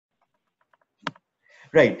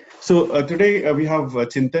Right. So today we have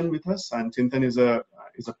Chintan with us, and Chintan is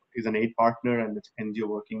an aid partner and it's NGO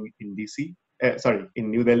working in DC. Sorry,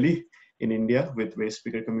 in New Delhi, in India, with waste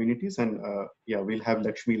speaker communities. And yeah, we'll have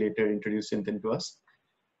Lakshmi later introduce Chintan to us.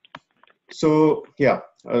 So yeah,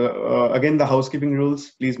 again the housekeeping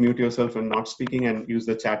rules. Please mute yourself when not speaking, and use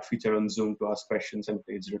the chat feature on Zoom to ask questions and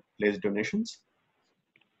place donations.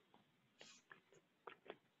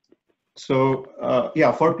 So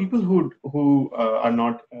yeah, for people who are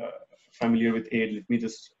not familiar with AID, let me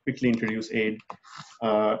just quickly introduce AID.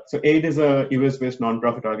 So AID is a US-based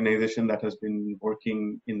nonprofit organization that has been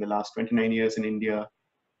working in the last 29 years in India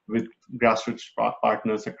with grassroots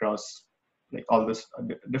partners across like all this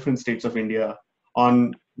different states of India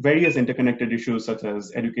on various interconnected issues such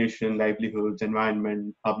as education, livelihoods,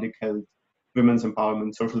 environment, public health, women's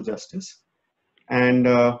empowerment, social justice. And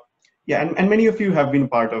yeah, and many of you have been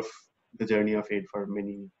part of the journey of AID for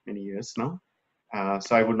many years now.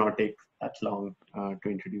 So I would not take that long to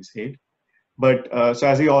introduce AID. But so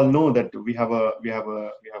as you all know, that we have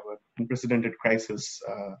an unprecedented crisis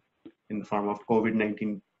in the form of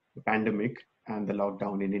COVID-19 pandemic and the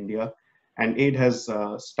lockdown in India, and AID has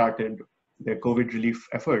started their COVID relief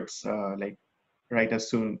efforts like right as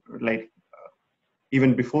soon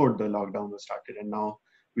even before the lockdown was started, and now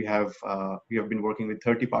we have been working with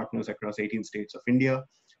 30 partners across 18 states of India.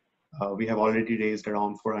 We have already raised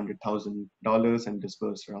around $400,000 and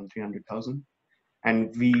disbursed around 300,000,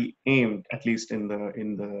 and we aimed, at least in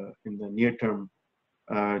the near term,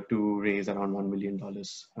 to raise around $1 million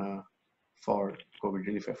for COVID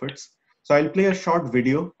relief efforts. So I'll play a short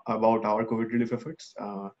video about our COVID relief efforts.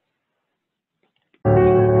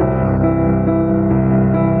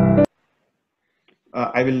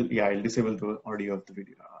 I'll disable the audio of the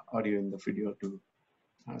video, audio in the video to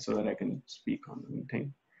so that I can speak on the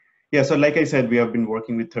thing. Yeah, so like I said, we have been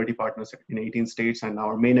working with 30 partners in 18 states, and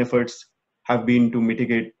our main efforts have been to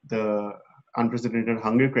mitigate the unprecedented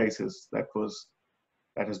hunger crisis that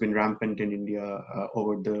has been rampant in India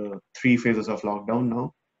over the 3 phases of lockdown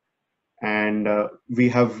now. And we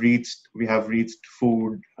have reached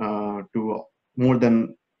food to more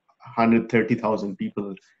than 130,000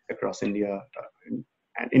 people across India,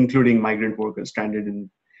 including migrant workers stranded in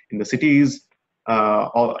the cities,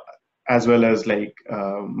 as well as like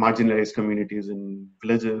marginalized communities in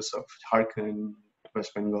villages of Jharkhand,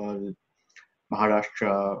 West Bengal,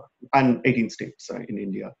 Maharashtra, and 18 states in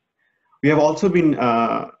India. We have also been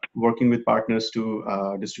working with partners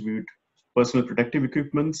to distribute personal protective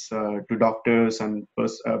equipments to doctors and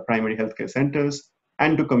primary healthcare centers,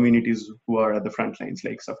 and to communities who are at the front lines,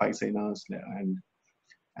 like Safai Senas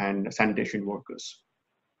and sanitation workers.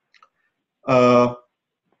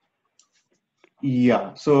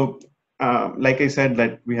 Yeah, so like I said,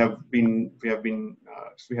 that we have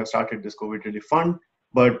started this COVID Relief Fund,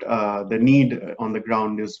 but the need on the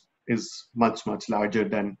ground is much larger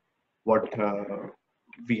than what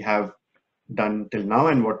we have done till now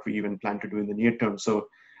and what we even plan to do in the near term. So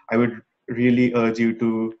I would really urge you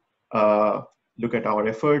to look at our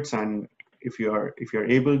efforts, and if you're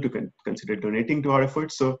able to consider donating to our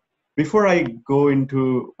efforts. So before I go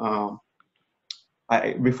into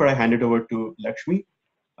before I hand it over to Lakshmi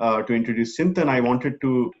to introduce Chintan, I wanted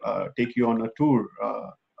to take you on a tour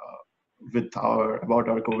about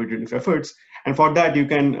our COVID relief efforts. And for that, you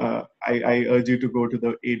can I urge you to go to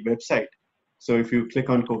the AID website. So if you click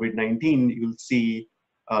on COVID-19, you'll see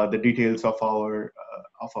the details of our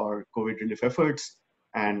COVID relief efforts,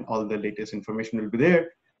 and all the latest information will be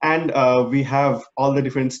there. And we have all the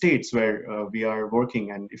different states where we are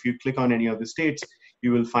working. And if you click on any of the states,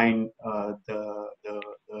 you will find the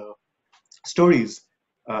stories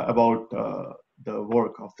about the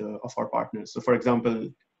work of our partners. So for example,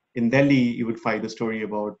 in Delhi, you would find the story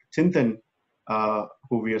about Chintan,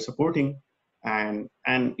 who we are supporting, and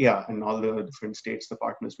all the different states, the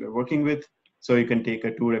partners we are working with. So you can take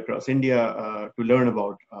a tour across India to learn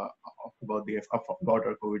about our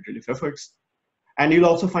COVID relief efforts. And you'll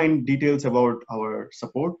also find details about our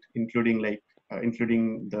support, including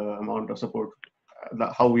the amount of support,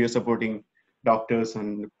 how we are supporting doctors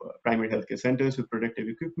and primary healthcare centers with protective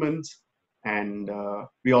equipments. And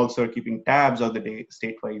we also are keeping tabs on the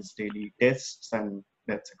state-wise daily tests and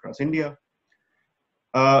deaths across India.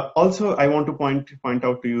 Also, I want to point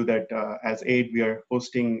out to you that as AID, we are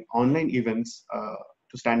hosting online events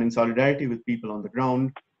to stand in solidarity with people on the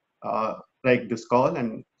ground, like this call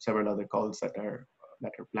and several other calls that are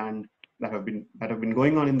planned, that have been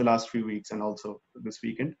going on in the last few weeks, and also this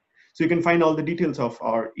weekend. So you can find all the details of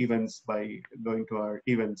our events by going to our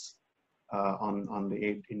events on the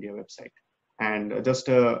AID India website. And just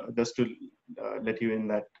to let you in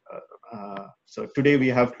that So today we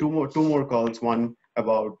have two more calls. One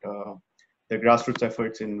about the grassroots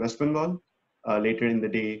efforts in West Bengal later in the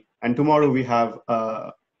day, and tomorrow we have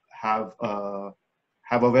have a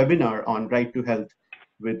webinar on right to health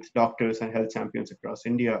with doctors and health champions across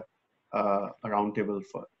India, a roundtable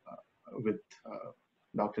for with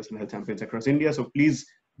doctors and health champions across India. So please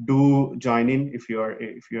do join in if you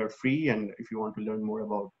are free and if you want to learn more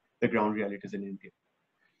about the ground realities in India.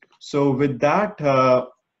 So with that,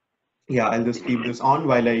 yeah, I'll just keep this on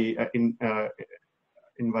while I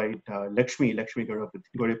invite Lakshmi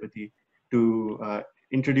Gorepati to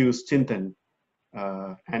introduce Chintan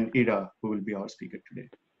and Ira, who will be our speaker today.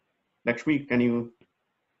 Lakshmi, can you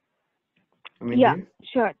come in here?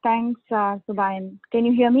 Sure. Thanks, Subayan. Can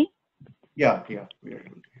you hear me? Yeah, we are able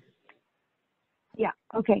to hear. Yeah,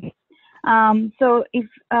 okay. So if,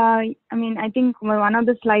 I think one of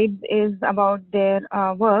the slides is about their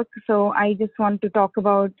work. So I just want to talk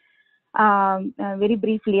about very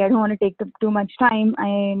briefly. I don't want to take too much time.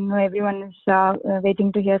 I know everyone is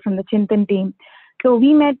waiting to hear from the Chintan team. So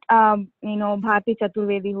we met, Bharti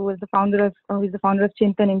Chaturvedi, who is the founder of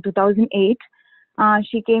Chintan in 2008.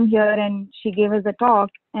 She came here and she gave us a talk,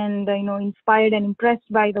 and inspired and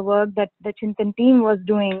impressed by the work that the Chintan team was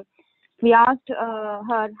doing. We asked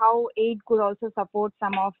her how aid could also support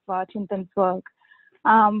some of Chintan's work.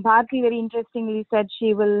 Bharti very interestingly said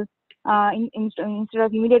she will, instead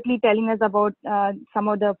of immediately telling us about some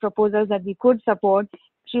of the proposals that we could support,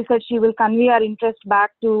 she said she will convey our interest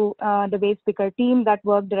back to the waste picker team that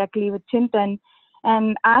worked directly with Chintan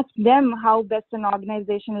and ask them how best an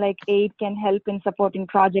organization like AID can help in supporting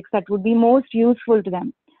projects that would be most useful to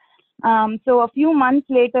them. So a few months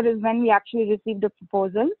later is when we actually received a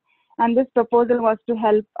proposal. And this proposal was to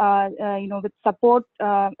help, with support,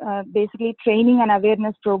 basically training and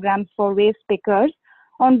awareness programs for waste pickers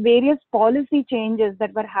on various policy changes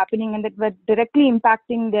that were happening and that were directly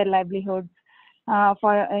impacting their livelihoods,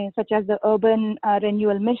 such as the urban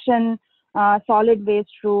renewal mission, solid waste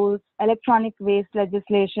rules, electronic waste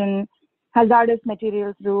legislation, hazardous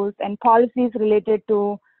materials rules, and policies related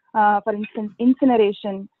to, for instance,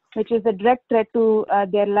 incineration, which is a direct threat to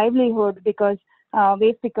their livelihood because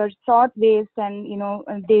waste pickers sort waste and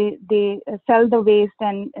they sell the waste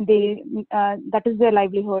and they that is their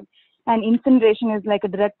livelihood, and incineration is like a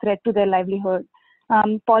direct threat to their livelihood.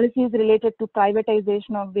 Policies related to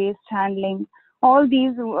privatization of waste handling, all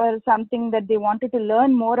these were something that they wanted to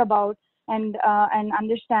learn more about and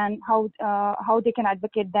understand how they can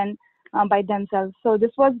advocate them by themselves. So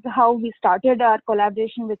this was how we started our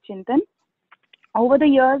collaboration with Chintan. Over the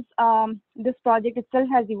years, this project itself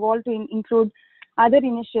has evolved to include other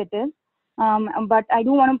initiatives, but I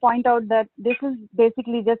do want to point out that this is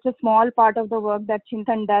basically just a small part of the work that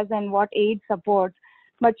Chintan does and what AID supports.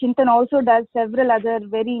 But Chintan also does several other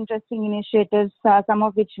very interesting initiatives, some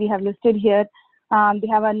of which we have listed here. They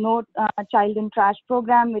have a No Child in Trash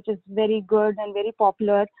program, which is very good and very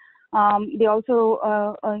popular. They also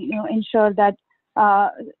ensure that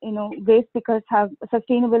waste pickers have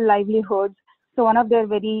sustainable livelihoods. So one of their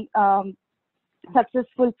very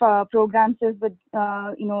successful programs is with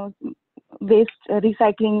waste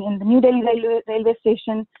recycling in the New Delhi railway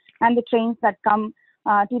station and the trains that come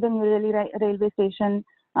to the New Delhi railway station,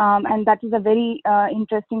 and that is a very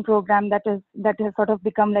interesting program that has sort of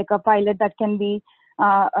become like a pilot that can be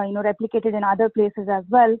replicated in other places as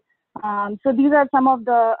well. So these are some of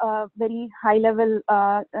the very high level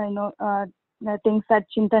things that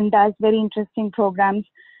Chintan does, very interesting programs.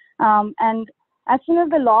 And as soon as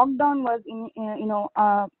the lockdown was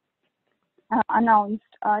announced,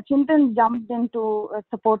 Chintan jumped into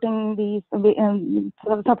supporting the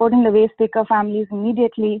waste picker families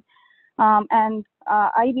immediately, and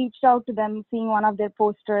I reached out to them, seeing one of their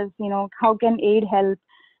posters. How can AID help?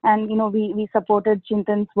 And we supported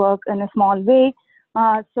Chintan's work in a small way.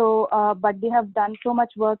 But they have done so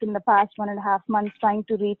much work in the past 1.5 months trying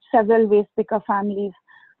to reach several waste picker families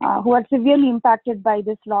who are severely impacted by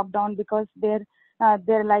this lockdown because their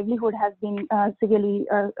livelihood has been severely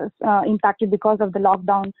impacted because of the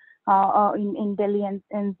lockdown in Delhi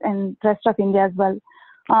and rest of India as well.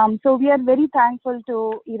 So we are very thankful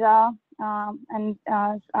to Ira and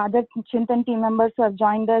other Chintan team members who have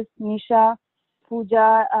joined us, Nisha,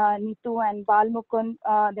 Pooja, Nitu, and Balmukund.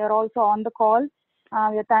 They are also on the call.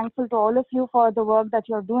 We are thankful to all of you for the work that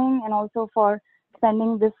you're doing and also for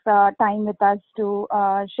spending this time with us to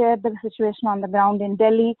share the situation on the ground in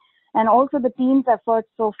Delhi and also the team's efforts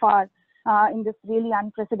so far in this really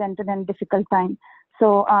unprecedented and difficult time.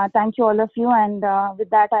 So thank you all of you, and with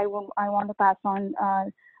that I want to pass on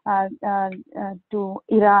to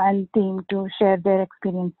Ira and team to share their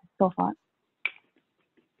experiences so far.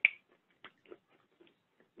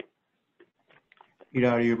 Ira,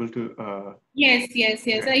 are you able to? Yes.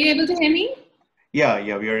 Are you able to hear me?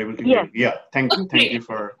 Yeah, we are able to hear you. Yeah, thank you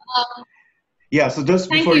for. Yeah, so just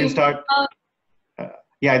before you start,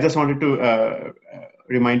 yeah, I just wanted to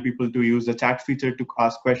remind people to use the chat feature to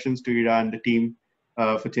ask questions to Ira and the team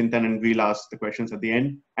for Chintan, and we'll ask the questions at the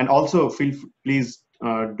end. And also, please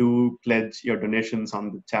do pledge your donations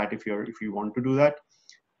on the chat if you want to do that,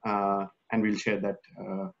 and we'll share that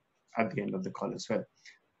at the end of the call as well.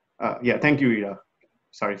 Yeah, thank you, Ira.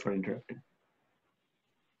 Sorry for interrupting.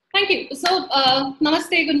 Thank you. So, namaste,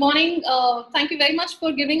 good morning. Thank you very much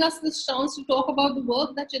for giving us this chance to talk about the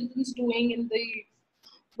work that Chintan's doing in the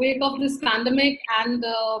wake of this pandemic. And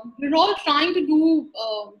we're all trying to do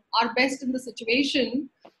our best in the situation.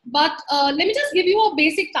 But let me just give you a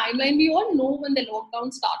basic timeline. We all know when the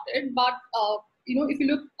lockdown started, but if you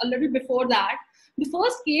look a little before that, the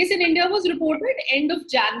first case in India was reported end of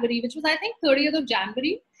January, which was, I think, 30th of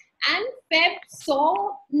January. And Feb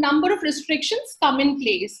saw number of restrictions come in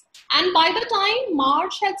place. And by the time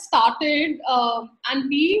March had started, and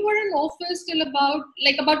we were in office till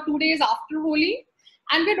about 2 days after Holi,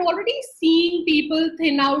 and we'd already seen people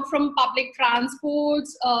thin out from public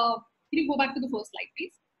transports. Can you go back to the first slide,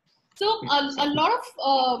 please? So a lot of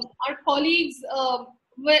our colleagues,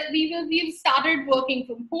 we've started working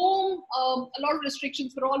from home. A lot of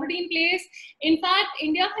restrictions were already in place. In fact,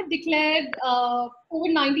 India had declared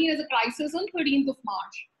COVID-19 as a crisis on 13th of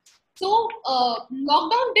March. So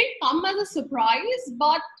lockdown did come as a surprise,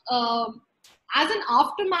 but as an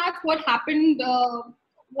aftermath, what happened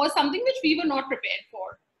was something which we were not prepared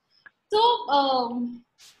for. So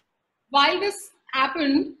while this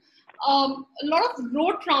happened, a lot of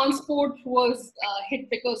road transport was hit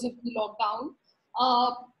because of the lockdown.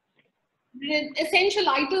 Essential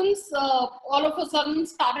items all of a sudden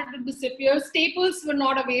started to disappear. Staples were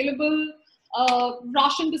not available.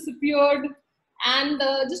 Ration disappeared. And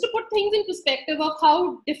just to put things in perspective of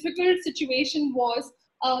how difficult situation was,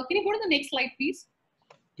 can you go to the next slide, please?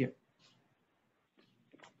 Yeah.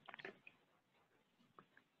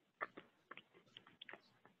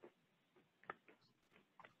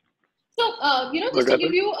 So, just to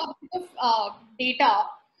give you a bit of data,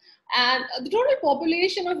 and the total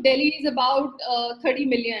population of Delhi is about 30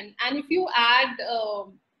 million. And if you add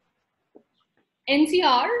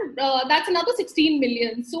NCR, that's another 16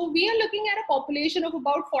 million. So we are looking at a population of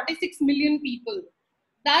about 46 million people.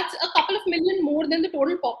 That's a couple of million more than the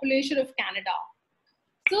total population of Canada.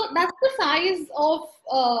 So that's the size of,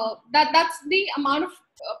 that's the amount of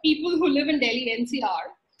people who live in Delhi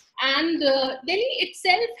NCR. And Delhi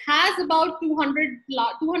itself has about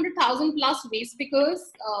 200,000 plus waste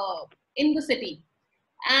pickers in the city.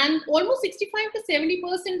 And almost 65 to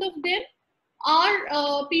 70% of them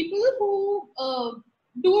are people who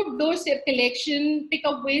do doorstep collection, pick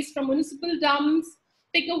up waste from municipal dumps,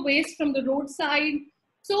 pick up waste from the roadside.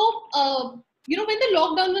 So, when the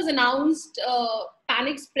lockdown was announced,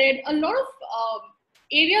 panic spread, a lot of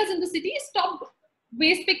areas in the city stopped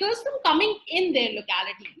waste pickers from coming in their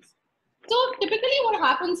localities. So typically what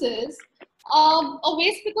happens is a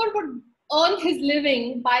waste picker would earn his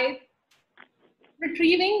living by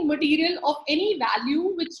retrieving material of any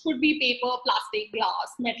value, which could be paper, plastic,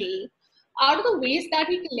 glass, metal, out of the waste that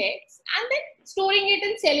he collects, and then storing it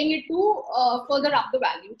and selling it to further up the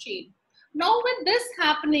value chain. Now with this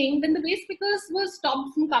happening, when the waste pickers were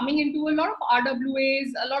stopped from coming into a lot of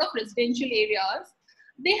RWAs, a lot of residential areas,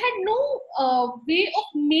 they had no way of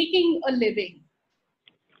making a living.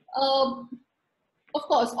 Of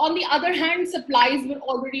course, on the other hand, supplies were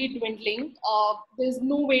already dwindling. There's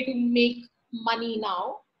no way to make money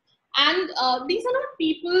now. And these are not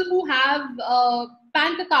people who have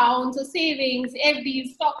bank accounts or savings,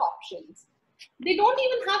 FDs, stock options. They don't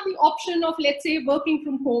even have the option of, let's say, working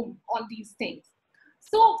from home on these things.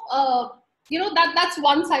 So, that's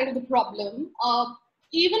one side of the problem.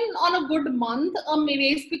 Even on a good month, a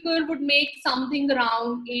waste picker would make something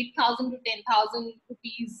around 8,000 to 10,000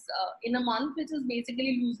 rupees in a month, which is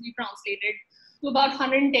basically loosely translated to about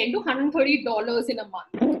 $110 to $130 in a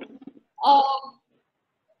month.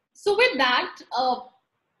 So with that,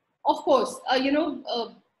 of course,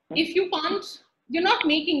 if you're not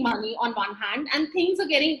making money on one hand and things are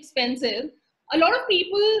getting expensive, a lot of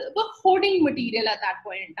people were hoarding material at that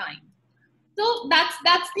point in time. So that's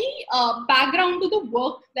the background to the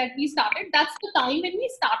work that we started. That's the time when we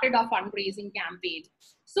started our fundraising campaign.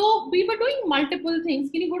 So we were doing multiple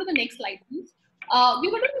things. Can you go to the next slide, please? We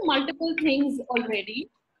were doing multiple things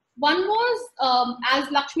already. One was,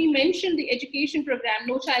 as Lakshmi mentioned, the education program,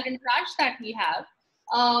 No Child in Trash, that we have.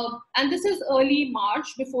 And this is early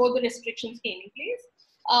March, before the restrictions came in place.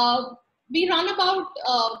 We run about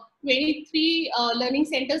 23 learning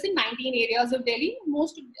centers in 19 areas of Delhi.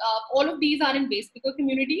 All of these are in base speaker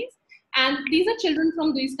communities, and these are children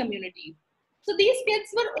from these communities. So these kids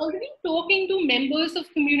were already talking to members of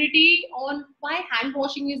community on why hand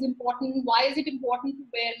washing is important, why is it important to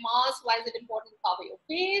wear masks, why is it important to cover your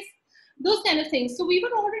face, those kind of things. So we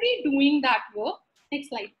were already doing that work. Next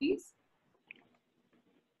slide, please.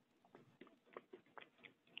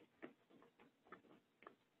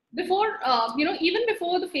 Before, even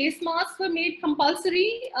before the face masks were made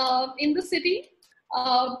compulsory in the city,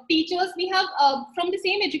 teachers, we have, from the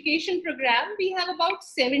same education program, we have about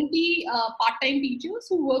 70 part-time teachers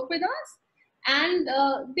who work with us. And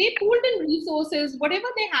they pooled in resources, whatever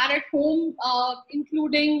they had at home,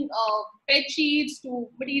 including bed sheets to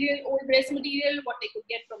material, old dress material, what they could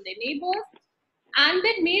get from their neighbors. And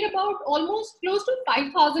they made about almost close to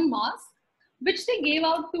 5,000 masks, which they gave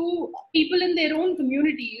out to people in their own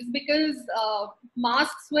communities, because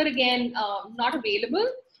masks were again not available,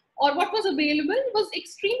 or what was available was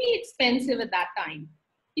extremely expensive at that time.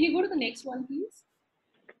 Can you go to the next one, please?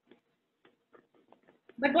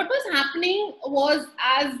 But what was happening was,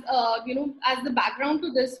 as as the background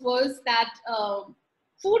to this was that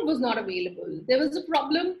food was not available. There was a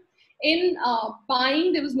problem in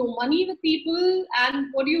buying. There was no money with people, and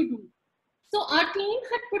what do? So our team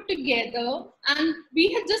had put together, and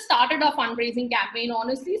we had just started our fundraising campaign,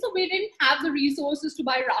 honestly, so we didn't have the resources to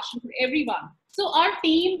buy ration for everyone. So our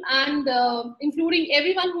team, and including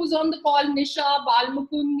everyone who's on the call, Nisha,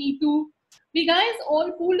 Balmukund, Neetu, we guys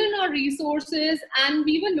all pooled in our resources, and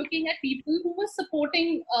we were looking at people who were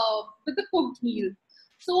supporting with the cooked meal.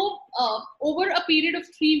 So over a period of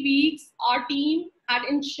 3 weeks, our team had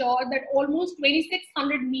ensured that almost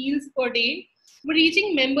 2,600 meals per day were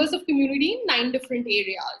reaching members of community in 9 different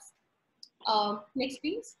areas. Next,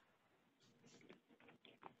 please.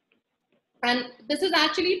 And this is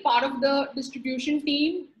actually part of the distribution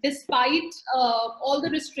team. Despite all the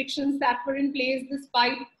restrictions that were in place,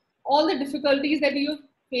 despite all the difficulties that we were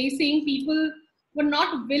facing, people were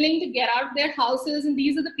not willing to get out of their houses. And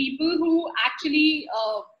these are the people who actually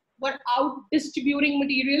were out distributing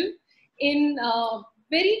material in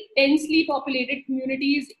very densely populated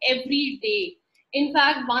communities every day. In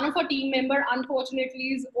fact, one of our team members, unfortunately,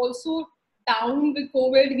 is also down with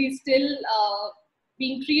COVID. He's still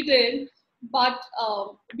being treated, but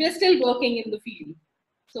we're still working in the field.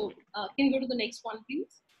 So can you go to the next one,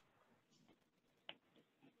 please?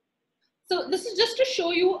 So this is just to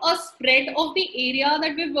show you a spread of the area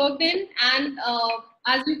that we've worked in. And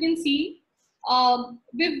as you can see,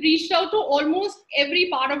 we've reached out to almost every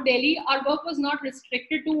part of Delhi. Our work was not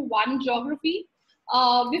restricted to one geography.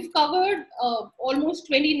 We've covered almost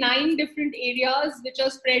 29 different areas, which are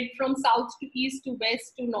spread from south to east to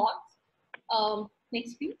west to north.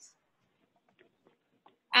 Next, please.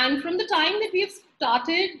 And from the time that we have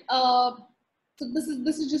started, so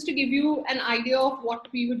this is just to give you an idea of what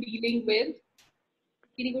we were dealing with.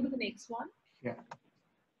 Can you go to the next one? Yeah.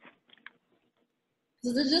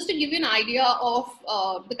 So this is just to give you an idea of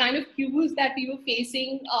the kind of queues that we were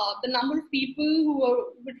facing, the number of people who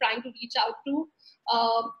were trying to reach out to.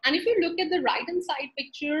 And if you look at the right-hand side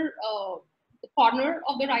picture, the corner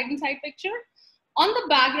of the right-hand side picture, on the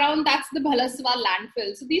background, that's the Bhalaswa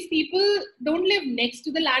landfill. So these people don't live next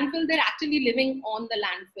to the landfill, they're actually living on the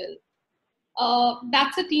landfill.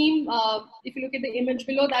 That's a team, if you look at the image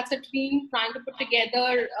below, that's a team trying to put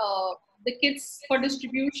together the kits for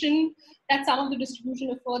distribution. That's some of the distribution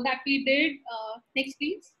effort that we did. Next,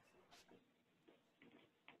 please.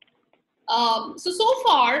 So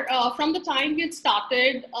far, from the time we had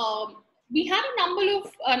started, we had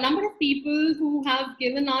a number of people who have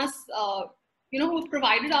given us, who have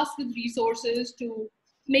provided us with resources to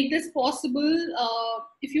make this possible.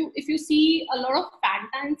 If you see a lot of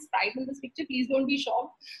Fanta and Sprite in this picture, please don't be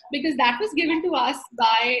shocked, because that was given to us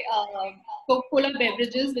by Coca-Cola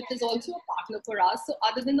Beverages, which is also a partner for us. So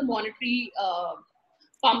other than the monetary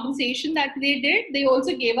compensation that they did, they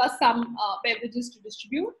also gave us some beverages to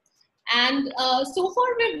distribute. And so far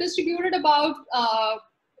we've distributed about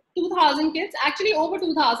 2,000 kits, actually over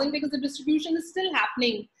 2,000, because the distribution is still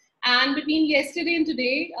happening. And between yesterday and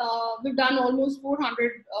today, we've done almost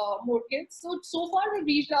 400 more kits. So far we've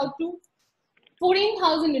reached out to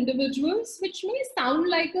 14,000 individuals, which may sound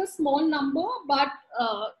like a small number, but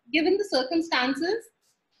given the circumstances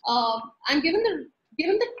and given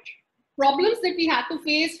the problems that we had to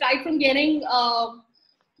face, right from getting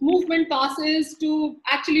movement passes to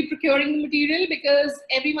actually procuring the material, because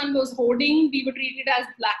everyone was hoarding, we were treated as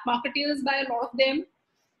black marketeers by a lot of them.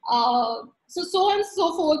 So on and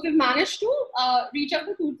so forth, we've managed to reach out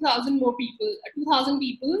to 2,000 more people, 2,000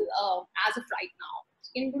 people as of right now.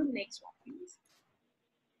 Can you go to the next one, please?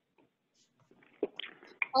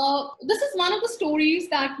 This is one of the stories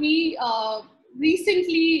that we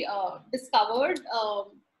recently discovered.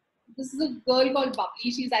 This is a girl called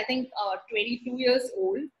Bubbly. She's, I think, 22 years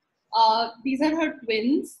old. These are her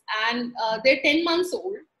twins, and they're 10 months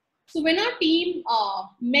old. So when our team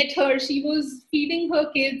met her, she was feeding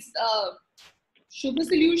her kids sugar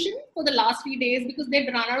solution for the last 3 days because they'd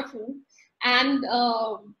run out of food, and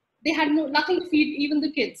they had nothing to feed even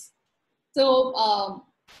the kids. So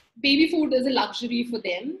baby food is a luxury for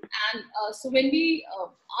them. And so when we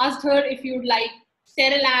asked her if you'd like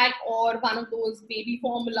Cerelac or one of those baby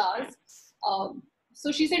formulas,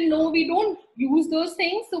 so she said, no, we don't use those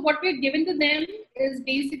things. So what we're given to them is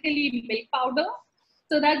basically milk powder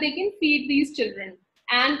so that they can feed these children.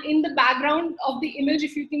 And in the background of the image,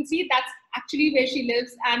 if you can see, that's actually where she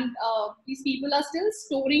lives. And these people are still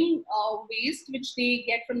storing waste, which they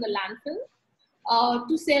get from the landfill,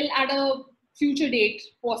 to sell at a future date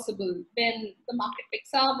possible when the market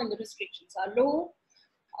picks up and the restrictions are low,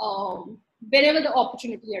 wherever the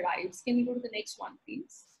opportunity arrives. Can we go to the next one,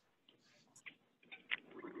 please?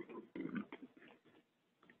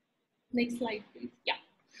 Next slide, please. Yeah.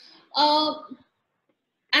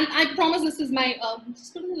 And I promise this is my,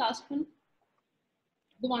 just go to the last one.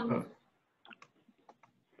 The one.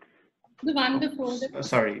 The one before the.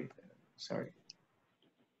 Sorry.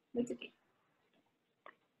 That's okay.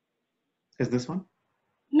 Is this one?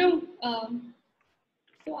 No.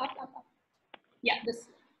 So up. Yeah, this.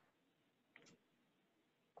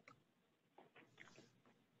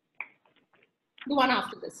 The one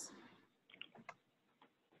after this.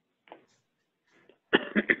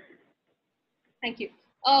 Thank you.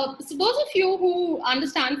 So those of you who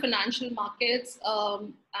understand financial markets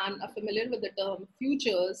and are familiar with the term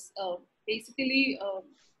futures, basically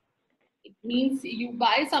it means you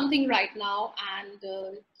buy something right now and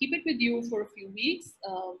keep it with you for a few weeks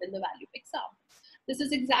when the value picks up. This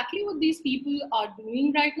is exactly what these people are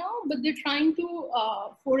doing right now, but they're trying to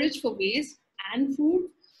forage for waste and food.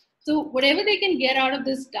 So whatever they can get out of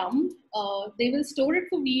this dump, they will store it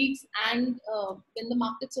for weeks, and when the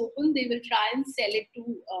markets open, they will try and sell it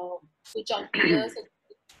to junk dealers and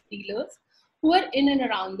dealers who are in and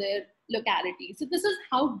around their locality. So this is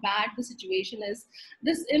how bad the situation is.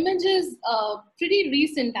 This image is pretty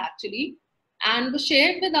recent actually, and was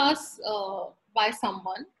shared with us by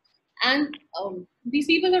someone. And these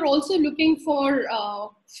people are also looking for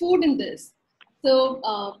food in this. So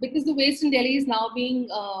because the waste in Delhi is now being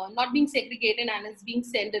not being segregated and is being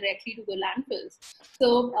sent directly to the landfills.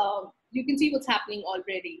 So you can see what's happening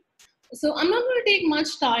already. So I'm not going to take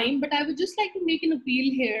much time, but I would just like to make an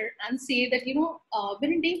appeal here and say that, you know,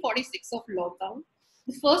 we're in day 46 of lockdown.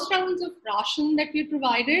 The first rounds of ration that we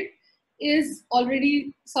provided is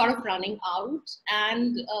already sort of running out.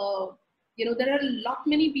 And, you know, there are a lot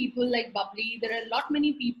many people like Bubbly, there are a lot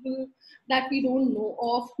many people that we don't know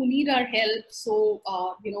of who need our help. So,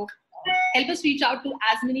 you know, help us reach out to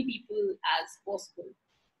as many people as possible.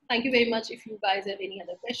 Thank you very much. If you guys have any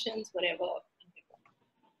other questions, whatever.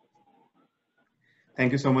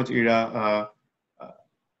 Thank you so much, Ira.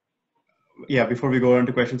 Yeah, before we go on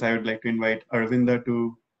to questions, I would like to invite Arvinda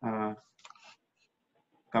to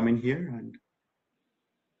come in here and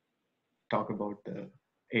talk about the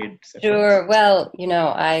aid sessions. Sure. Well, you know,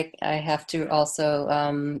 I have to also,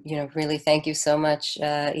 you know, really thank you so much,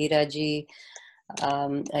 Ira ji.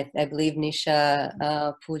 I believe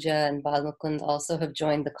Nisha, Pooja, and Balmukund also have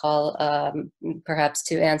joined the call, perhaps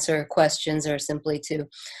to answer questions or simply to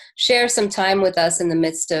share some time with us in the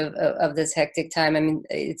midst of this hectic time. I mean,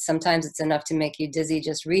 sometimes it's enough to make you dizzy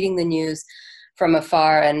just reading the news from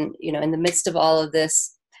afar. And, you know, in the midst of all of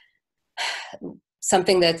this,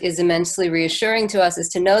 something that is immensely reassuring to us is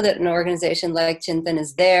to know that an organization like Chintan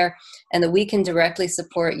is there and that we can directly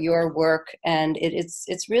support your work. And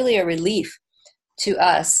it's really a relief to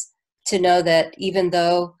us to know that even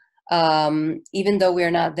though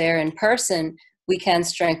we're not there in person, we can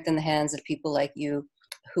strengthen the hands of people like you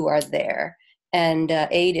who are there. And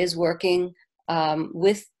AID is working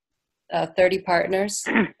with 30 partners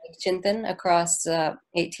like Chintan across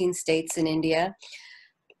 18 states in India.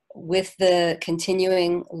 With the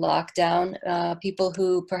continuing lockdown, people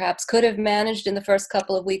who perhaps could have managed in the first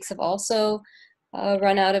couple of weeks have also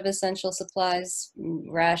run out of essential supplies,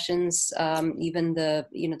 rations, even the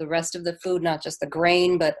rest of the food, not just the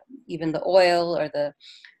grain, but even the oil or the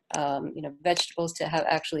vegetables to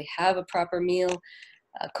actually have a proper meal,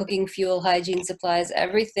 cooking fuel, hygiene supplies.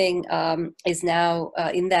 Everything is now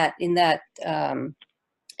in that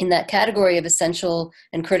category of essential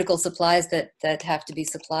and critical supplies that have to be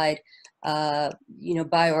supplied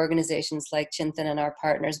by organizations like Chintan and our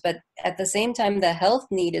partners. But at the same time, the health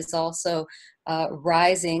need is also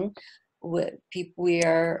rising.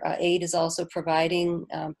 Aid is also providing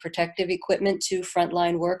protective equipment to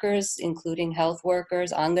frontline workers, including health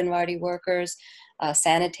workers, Anganwadi workers,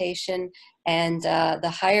 sanitation, and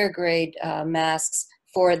the higher grade masks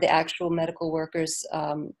for the actual medical workers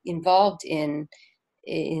involved in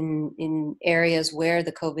areas where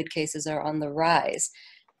the COVID cases are on the rise.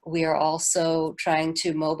 We are also trying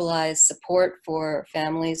to mobilize support for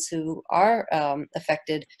families who are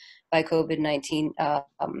affected by COVID-19.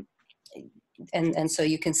 And so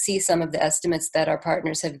you can see some of the estimates that our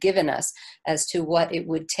partners have given us as to what it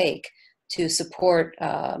would take to support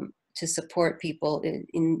people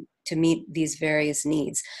to meet these various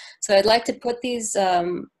needs. So I'd like to put these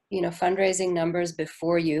fundraising numbers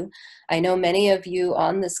before you. I know many of you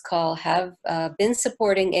on this call have been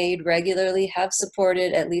supporting aid regularly, have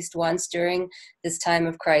supported at least once during this time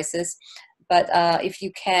of crisis. But if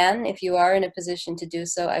you are in a position to do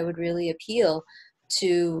so, I would really appeal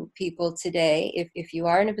to people today. If you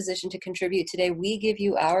are in a position to contribute today, we give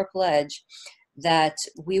you our pledge that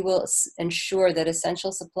we will ensure that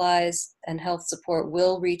essential supplies and health support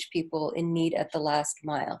will reach people in need at the last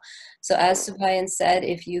mile. So as Subhayan said,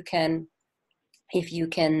 if you can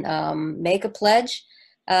make a pledge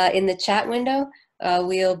in the chat window,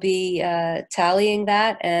 we'll be tallying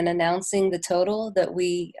that and announcing the total that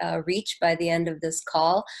we reach by the end of this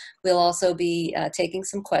call. We'll also be taking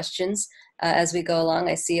some questions as we go along.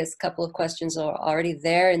 I see a couple of questions are already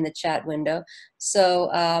there in the chat window. So,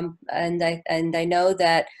 and I know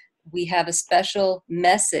that we have a special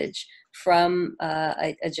message from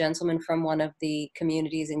a gentleman from one of the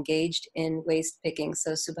communities engaged in waste picking.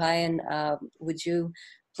 So Subhayan, would you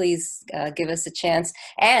please give us a chance?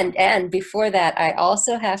 And before that, I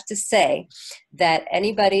also have to say that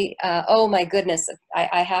anybody, oh my goodness,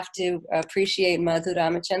 I have to appreciate Madhu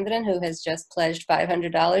Ramachandran, who has just pledged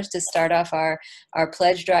 $500 to start off our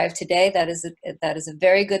pledge drive today. That is a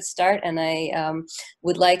very good start, and I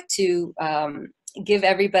would like to give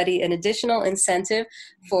everybody an additional incentive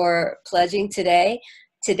for pledging today.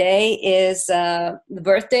 Today is the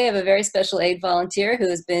birthday of a very special aid volunteer who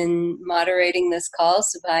has been moderating this call,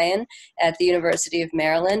 Subhayan, at the University of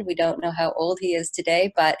Maryland. We don't know how old he is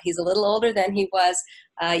today, but he's a little older than he was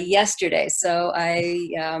yesterday. So I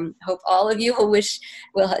hope all of you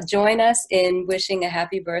will join us in wishing a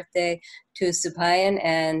happy birthday to Subhayan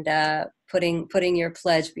and putting your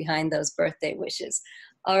pledge behind those birthday wishes.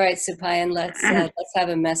 All right, Subhayan, let's have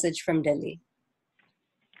a message from Delhi.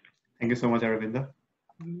 Thank you so much, Aravinda.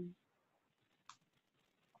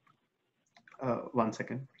 1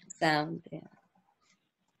 second. Sound, yeah.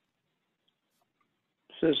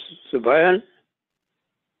 So, Subhayan?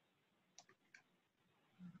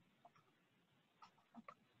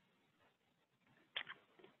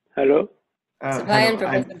 Hello? Subhayan,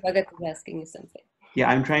 Professor Bhagat is asking you something.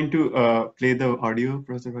 Yeah, I'm trying to play the audio,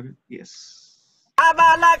 Professor Bhagat. Yes.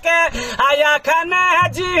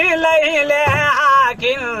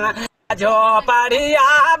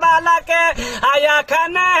 झोपड़िया वाला के आया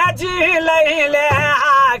खने जी ले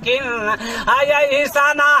Hokkien आया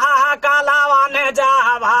ईसाना कालावन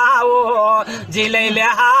जावाओ जी ले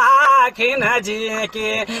Hokkien जी की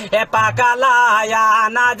ए पकलाया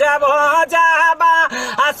न जब हो जाबा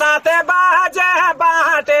साथे बाजे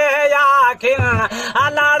बाटे याकिन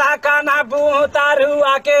अलाड़ा कन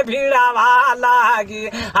बूतारुआ के भीड़ावा लागी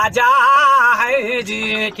आजा है जी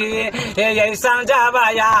की ऐसा जब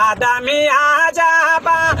याद मिया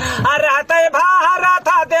जाबा रहते भारत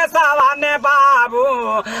देशवा ने बाबू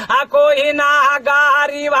कोई ना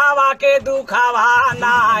गारी बाबा के दुखावा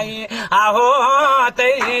नाई आहो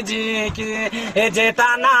ते जी की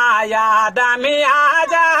जेतना याद मिया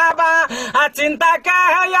जाबा चिंता के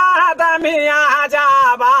याद मिया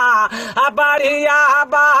जाबा बढ़िया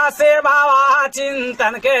बा से बाबा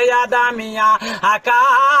चिंतन के याद मिया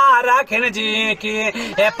आकार रखन जी की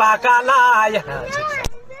पकला